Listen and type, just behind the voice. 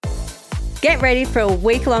Get ready for a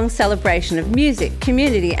week-long celebration of music,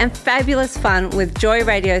 community and fabulous fun with Joy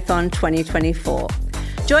Radiothon 2024.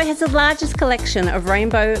 Joy has the largest collection of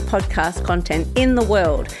rainbow podcast content in the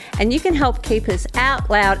world, and you can help keep us out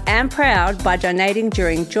loud and proud by donating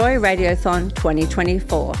during Joy Radiothon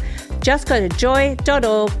 2024. Just go to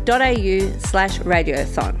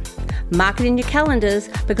joy.org.au/radiothon. Mark it in your calendars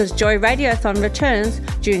because Joy Radiothon returns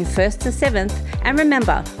June 1st to 7th, and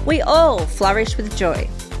remember, we all flourish with joy.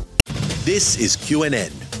 This is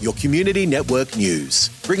QNN, your community network news,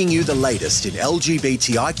 bringing you the latest in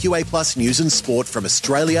LGBTIQA+ news and sport from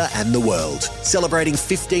Australia and the world. Celebrating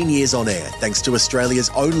 15 years on air thanks to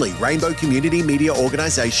Australia's only rainbow community media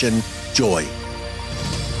organisation, Joy.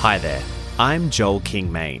 Hi there, I'm Joel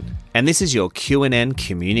King-Main, and this is your QNN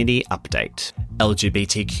Community Update.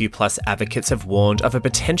 LGBTQ+ advocates have warned of a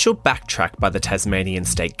potential backtrack by the Tasmanian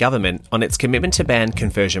state government on its commitment to ban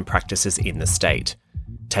conversion practices in the state.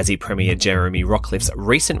 Tassie Premier Jeremy Rockliff's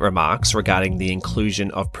recent remarks regarding the inclusion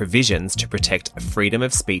of provisions to protect freedom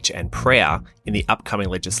of speech and prayer in the upcoming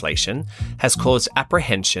legislation has caused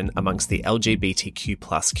apprehension amongst the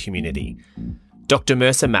LGBTQ+ community. Dr.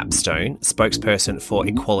 Mercer Mapstone, spokesperson for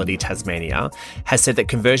Equality Tasmania, has said that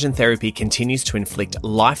conversion therapy continues to inflict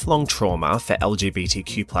lifelong trauma for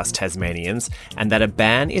LGBTQ+ Tasmanians and that a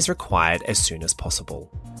ban is required as soon as possible.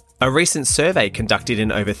 A recent survey conducted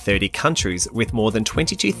in over 30 countries with more than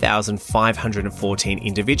 22,514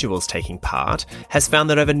 individuals taking part has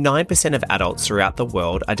found that over 9% of adults throughout the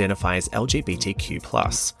world identify as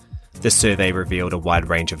LGBTQ+. The survey revealed a wide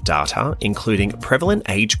range of data, including prevalent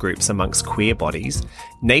age groups amongst queer bodies,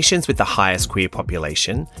 nations with the highest queer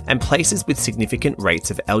population, and places with significant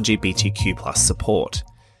rates of LGBTQ+ support.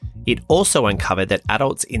 It also uncovered that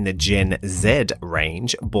adults in the Gen Z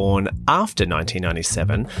range, born after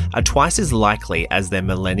 1997, are twice as likely as their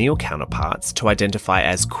millennial counterparts to identify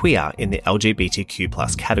as queer in the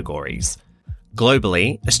LGBTQ+ categories.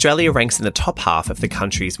 Globally, Australia ranks in the top half of the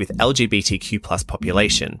countries with LGBTQ+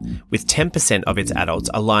 population, with 10% of its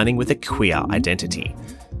adults aligning with a queer identity.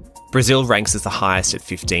 Brazil ranks as the highest at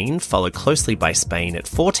 15, followed closely by Spain at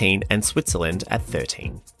 14 and Switzerland at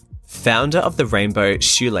 13. Founder of the Rainbow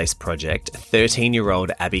Shoelace Project,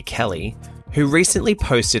 13-year-old Abby Kelly, who recently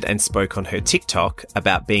posted and spoke on her TikTok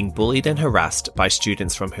about being bullied and harassed by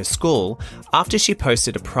students from her school after she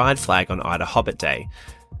posted a pride flag on Ida Hobbit Day.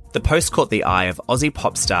 The post caught the eye of Aussie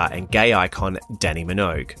pop star and gay icon Dannii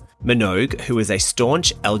Minogue. Minogue, who is a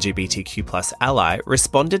staunch LGBTQ+ ally,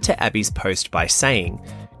 responded to Abby's post by saying,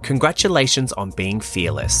 "Congratulations on being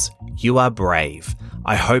fearless. You are brave.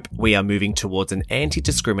 I hope we are moving towards an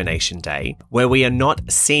anti-discrimination day where we are not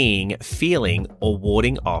seeing, feeling, or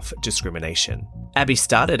warding off discrimination." Abby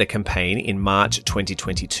started a campaign in March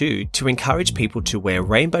 2022 to encourage people to wear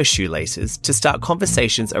rainbow shoelaces to start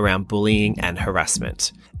conversations around bullying and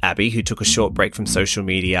harassment. Abby, who took a short break from social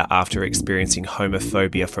media after experiencing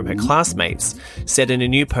homophobia from her classmates, said in a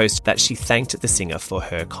new post that she thanked the singer for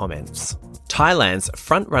her comments. Thailand's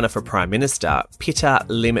frontrunner for Prime Minister, Pita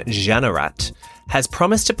Limjaroenrat, has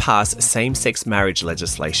promised to pass same-sex marriage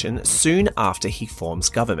legislation soon after he forms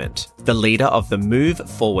government. The leader of the Move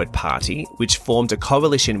Forward Party, which formed a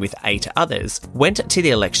coalition with 8 others, went to the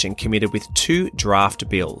election committed with 2 draft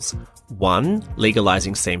bills, one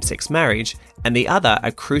legalising same-sex marriage and the other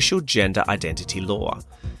a crucial gender identity law.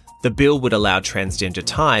 The bill would allow transgender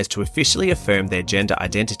Thais to officially affirm their gender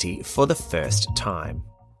identity for the first time.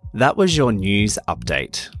 That was your news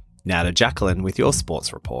update. Now to Jacqueline with your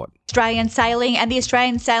sports report. Australian Sailing and the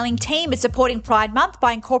Australian Sailing team is supporting Pride Month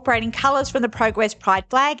by incorporating colours from the Progress Pride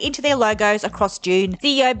flag into their logos across June.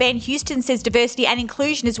 CEO Ben Houston says diversity and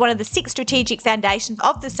inclusion is one of the 6 strategic foundations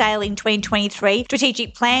of the Sailing 2023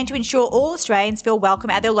 strategic plan to ensure all Australians feel welcome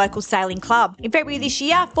at their local sailing club. In February this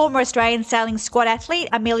year, former Australian sailing squad athlete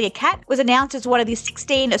Amelia Catt was announced as one of the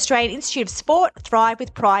 16 Australian Institute of Sport Thrive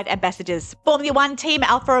with Pride ambassadors. Formula One team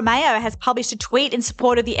Alfa Romeo has published a tweet in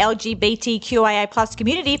support of the LGBTQIA+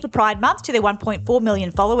 community for Pride Month to their 1.4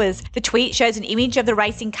 million followers. The tweet shows an image of the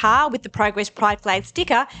racing car with the Progress Pride flag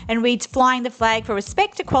sticker and reads, "Flying the flag for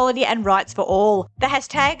respect, equality and rights for all." The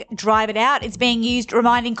hashtag #DriveItOut is being used,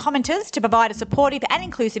 reminding commenters to provide a supportive and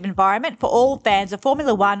inclusive environment for all fans of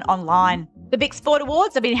Formula One online. The Big Sport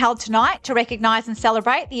Awards have been held tonight to recognise and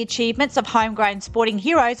celebrate the achievements of homegrown sporting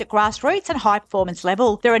heroes at grassroots and high performance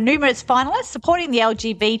level. There are numerous finalists supporting the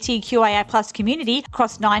LGBTQIA+ community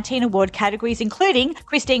across 19 award categories, including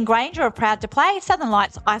Christine Granger of Proud to Play, Southern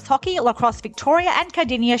Lights Ice Hockey, Lacrosse Victoria and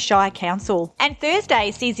Cardinia Shire Council. And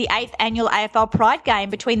Thursday sees the 8th annual AFL Pride game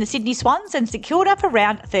between the Sydney Swans and St Kilda for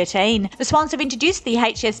round 13. The Swans have introduced the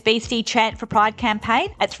HSBC Chant for Pride campaign.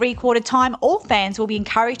 At three-quarter time, all fans will be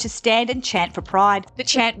encouraged to stand and chant for pride. The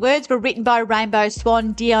chant words were written by Rainbow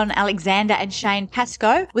Swan Dion Alexander and Shane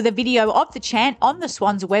Pascoe, with a video of the chant on the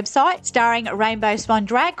Swans website starring Rainbow Swan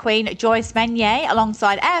drag queen Joyce Manier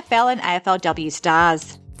alongside AFL and AFLW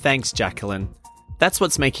stars. Thanks, Jacqueline. That's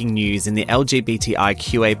what's making news in the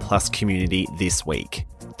LGBTIQA+ community this week.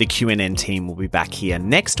 The QNN team will be back here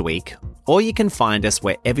next week, or you can find us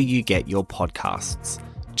wherever you get your podcasts.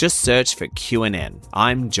 Just search for QNN.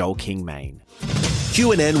 I'm Joel King-Main.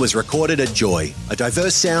 QNN was recorded at Joy, a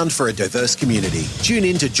diverse sound for a diverse community. Tune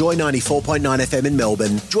in to Joy 94.9 FM in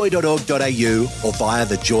Melbourne, joy.org.au or via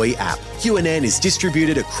the Joy app. QNN is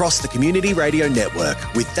distributed across the Community Radio Network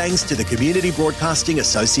with thanks to the Community Broadcasting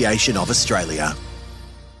Association of Australia.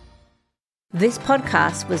 This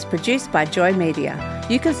podcast was produced by Joy Media.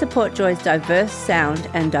 You can support Joy's diverse sound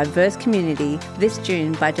and diverse community this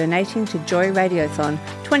June by donating to Joy Radiothon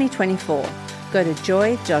 2024. Go to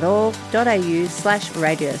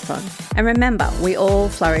joy.org.au/radiothon. And remember, we all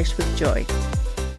flourish with joy.